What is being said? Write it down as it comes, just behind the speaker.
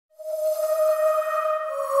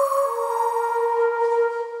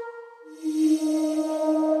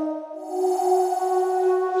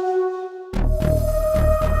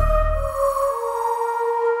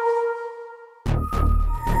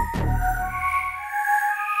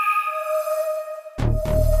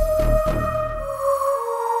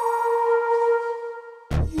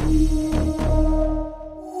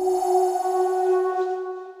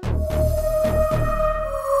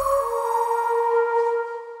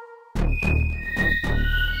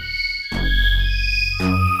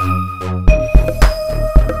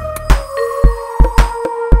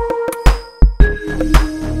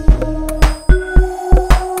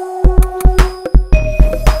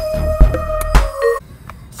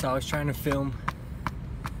So I was trying to film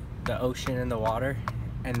the ocean and the water,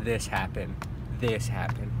 and this happened.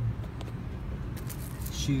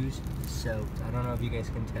 Shoes soaked. I don't know if you guys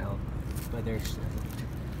can tell, but they're soaked.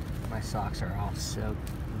 My socks are all soaked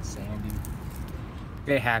and sandy.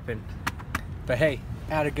 It happened. But hey,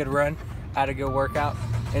 I had a good run, I had a good workout,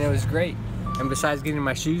 and it was great. And besides getting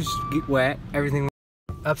my shoes wet, everything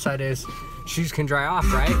upside is shoes can dry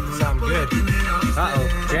off, right? So I'm good.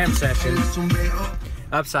 Uh-oh, jam session.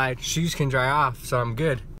 Upside, shoes can dry off, so I'm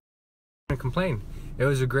good. I can't complain. It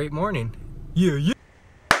was a great morning. Yeah.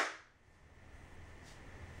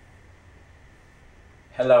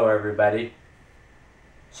 Hello everybody.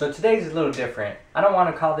 So today's a little different. I don't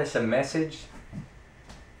want to call this a message.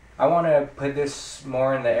 I want to put this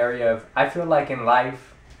more in the area of, I feel like in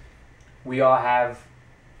life we all have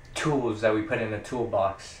tools that we put in a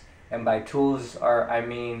toolbox. And by tools I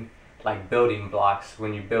mean like building blocks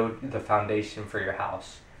when you build the foundation for your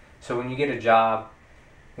house. So when you get a job,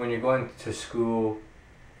 when you're going to school,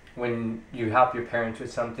 when you help your parents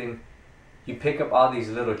with something, you pick up all these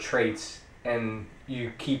little traits and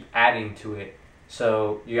you keep adding to it.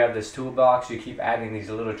 So you have this toolbox, you keep adding these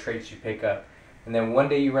little traits you pick up. And then one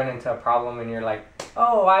day you run into a problem and you're like,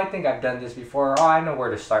 oh, I think I've done this before. Oh, I know where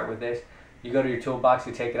to start with this. You go to your toolbox,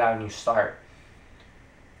 you take it out and you start.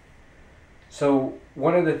 So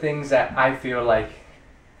one of the things that I feel like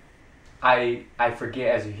I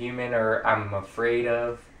forget as a human, or I'm afraid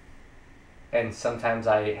of, and sometimes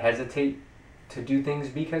I hesitate to do things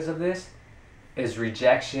because of this, is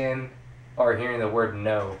rejection or hearing the word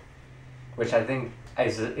no, which I think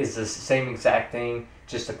is the same exact thing,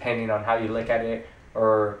 just depending on how you look at it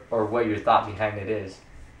or what your thought behind it is.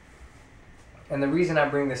 And the reason I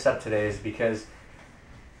bring this up today is because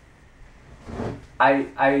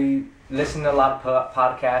I listen to a lot of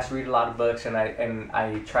podcasts, read a lot of books, and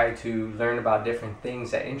I try to learn about different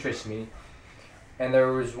things that interest me. And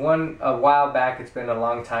there was one a while back, it's been a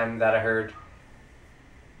long time, that I heard,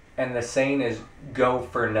 and the saying is go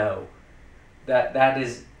for no. That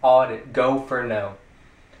is all it is, go for no.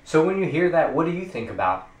 So when you hear that, what do you think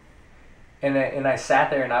about? And I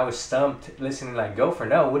sat there and I was stumped listening, like, go for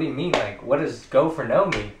no? What do you mean? Like, what does go for no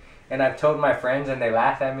mean? And I've told my friends and they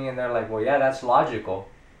laugh at me and they're like, well, yeah, that's logical.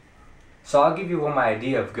 So I'll give you what my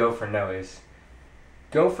idea of go for no is.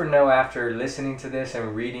 Go for no, after listening to this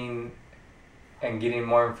and reading and getting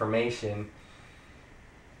more information,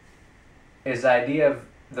 is the idea of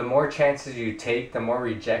the more chances you take, the more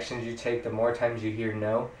rejections you take, the more times you hear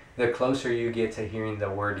no, the closer you get to hearing the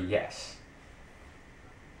word yes.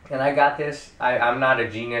 And I got this, I'm not a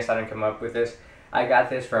genius, I didn't come up with this. I got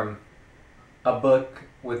this from a book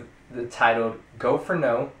with the title Go for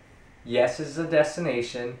No, Yes is the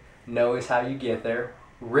Destination, No is How You Get There,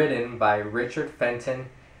 written by Richard Fenton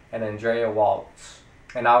and Andrea Waltz.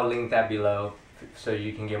 And I'll link that below so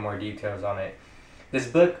you can get more details on it. This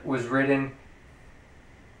book was written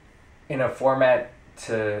in a format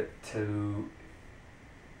to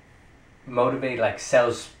motivate like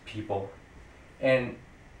salespeople. And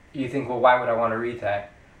you think, well, why would I want to read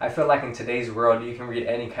that? I feel like in today's world, you can read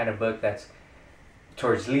any kind of book that's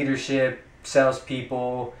towards leadership,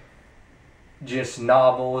 salespeople, just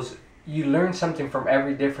novels. You learn something from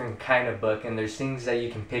every different kind of book, and there's things that you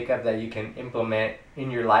can pick up that you can implement in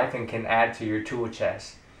your life and can add to your tool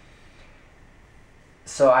chest.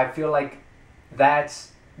 So I feel like that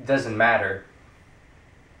doesn't matter.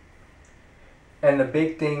 And the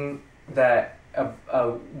big thing that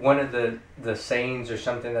one of the sayings or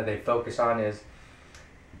something that they focus on is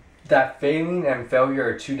that failing and failure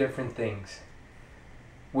are two different things,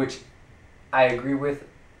 which I agree with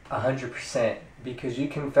 100%, because you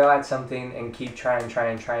can fail at something and keep trying.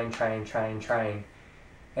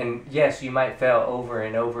 And yes, you might fail over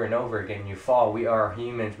and over and over again. You fall. We are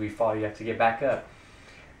humans. We fall. You have to get back up.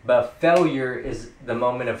 But failure is the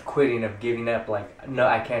moment of quitting, of giving up, like, no,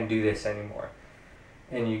 I can't do this anymore.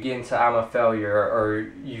 And you get into I'm a failure,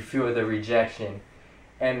 or you feel the rejection.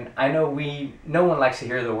 And I know no one likes to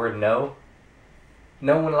hear the word no.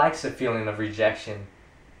 No one likes the feeling of rejection.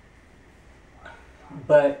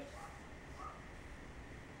 But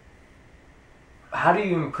how do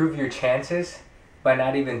you improve your chances? By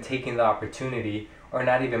not even taking the opportunity, or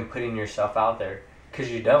not even putting yourself out there, because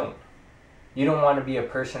you don't. You don't want to be a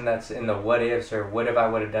person that's in the what ifs, or what if I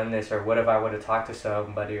would have done this, or what if I would have talked to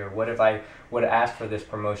somebody, or what if I would have asked for this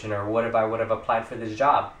promotion, or what if I would have applied for this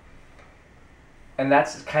job. And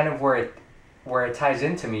that's kind of where it ties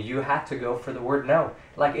into me. You have to go for the word no.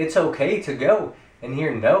 Like, it's okay to go and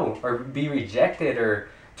hear no, or be rejected or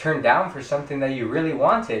turned down for something that you really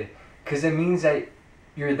wanted, because it means that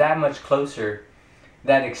you're that much closer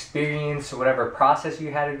that experience, whatever process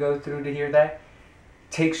you had to go through to hear that,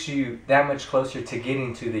 takes you that much closer to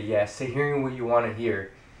getting to the yes, to hearing what you want to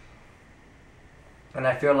hear. And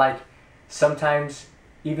I feel like sometimes,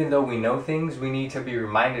 even though we know things, we need to be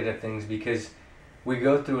reminded of things, because we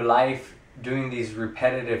go through life doing these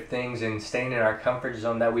repetitive things and staying in our comfort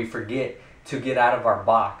zone that we forget to get out of our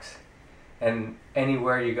box. And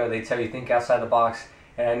anywhere you go, they tell you, think outside the box.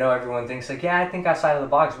 And I know everyone thinks like, yeah, I think outside of the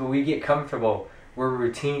box, but we get comfortable. We're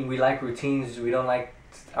routine. We like routines. We don't like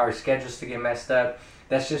our schedules to get messed up.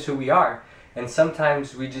 That's just who we are. And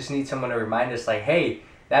sometimes we just need someone to remind us like, hey,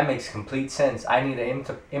 that makes complete sense. I need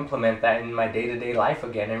to implement that in my day-to-day life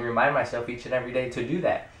again, and remind myself each and every day to do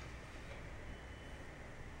that.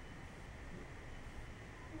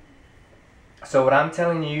 So what I'm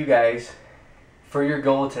telling you guys for your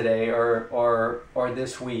goal today or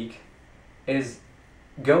this week is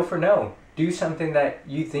go for no. Do something that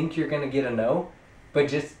you think you're going to get a no, but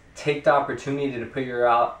just take the opportunity to put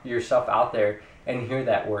yourself out there and hear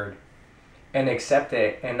that word and accept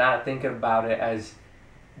it, and not think about it as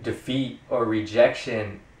defeat or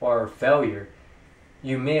rejection or failure.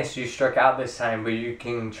 You missed, you struck out this time, but you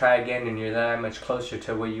can try again, and you're that much closer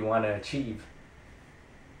to what you want to achieve.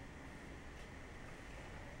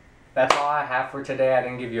 That's all I have for today. I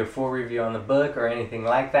didn't give you a full review on the book or anything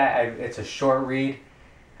like that. It's a short read.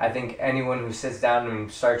 I think anyone who sits down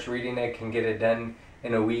and starts reading it can get it done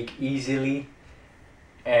in a week easily,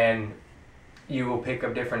 and you will pick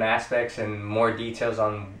up different aspects and more details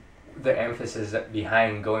on the emphasis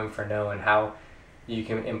behind going for no, and how you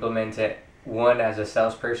can implement it, one, as a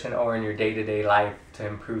salesperson or in your day-to-day life to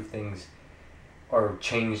improve things or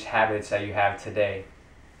change habits that you have today.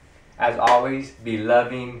 As always, be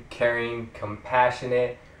loving, caring,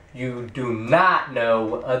 compassionate. You do not know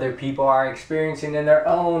what other people are experiencing in their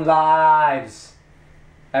own lives.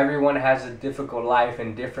 Everyone has a difficult life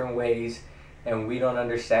in different ways, and we don't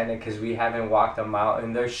understand it because we haven't walked them out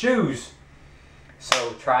in their shoes.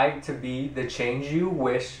 So try to be the change you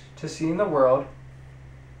wish to see in the world,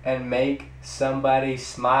 and make somebody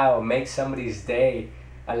smile, make somebody's day,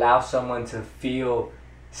 allow someone to feel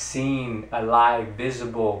seen, alive,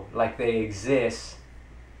 visible, like they exist.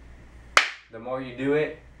 The more you do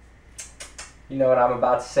it, you know what I'm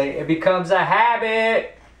about to say, it becomes a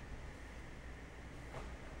habit.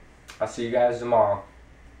 I'll see you guys tomorrow.